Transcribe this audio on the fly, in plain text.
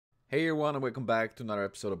Hey everyone and welcome back to another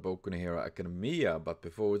episode of Boku no Hero Academia. But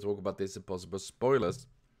before we talk about this and possible spoilers,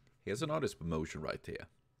 here's an artist promotion right here.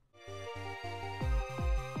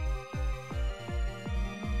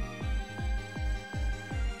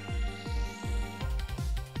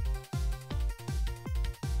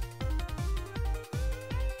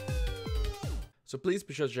 So please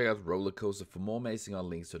be sure to check out Roller Coaster for more amazing art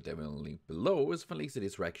links, so definitely link below is for links to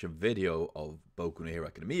this reaction video of Boku no Hero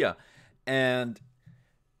Academia. And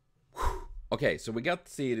okay, so we got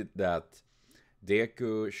to see that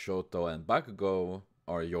Deku, Shoto, and Bakugo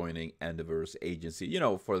are joining Endeavor's agency, you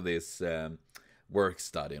know, for this work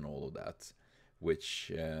study and all of that.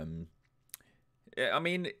 Which, I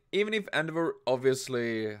mean, even if Endeavor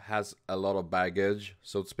obviously has a lot of baggage,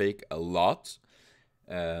 so to speak, a lot,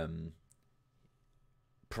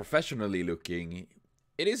 professionally looking,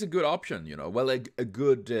 it is a good option, you know. Well, a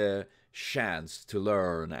good chance to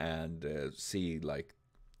learn and see, like,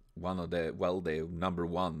 one of the, well, the number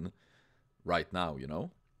one right now, you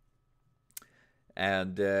know.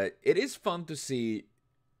 And it is fun to see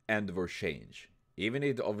Endeavor change, even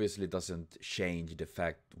it obviously doesn't change the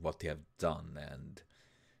fact what they have done and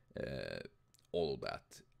all of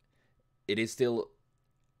that. It is still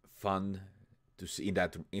fun to see in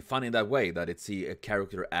that way, that it see a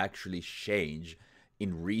character actually change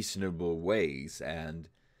in reasonable ways and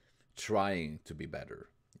trying to be better,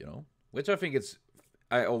 you know, which I think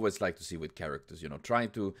I always like to see with characters, you know, trying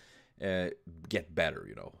to get better,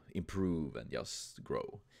 you know, improve and just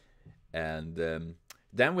grow. And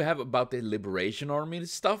then we have about the Liberation Army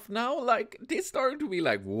stuff now. Like, this starting to be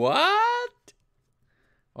like, what?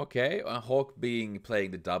 Okay, Hawk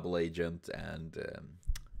playing the double agent, and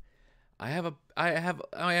I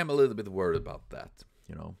am a little bit worried about that.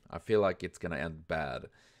 You know, I feel like it's gonna end bad,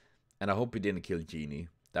 and I hope he didn't kill Genie.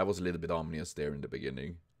 That was a little bit ominous there in the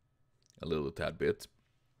beginning, a little tad bit.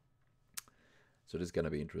 So this is gonna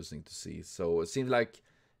be interesting to see. So it seems like,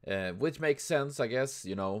 which makes sense, I guess.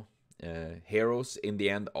 You know, heroes in the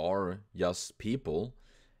end are just people,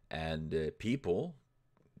 and people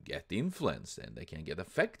get influenced and they can get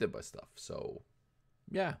affected by stuff. So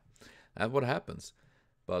yeah, that's what happens.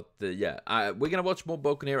 But yeah, we're gonna watch more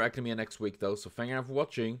Boku no Hero Academia next week though. So thank you for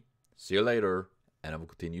watching. See you later, and have a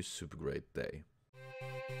continued super great day.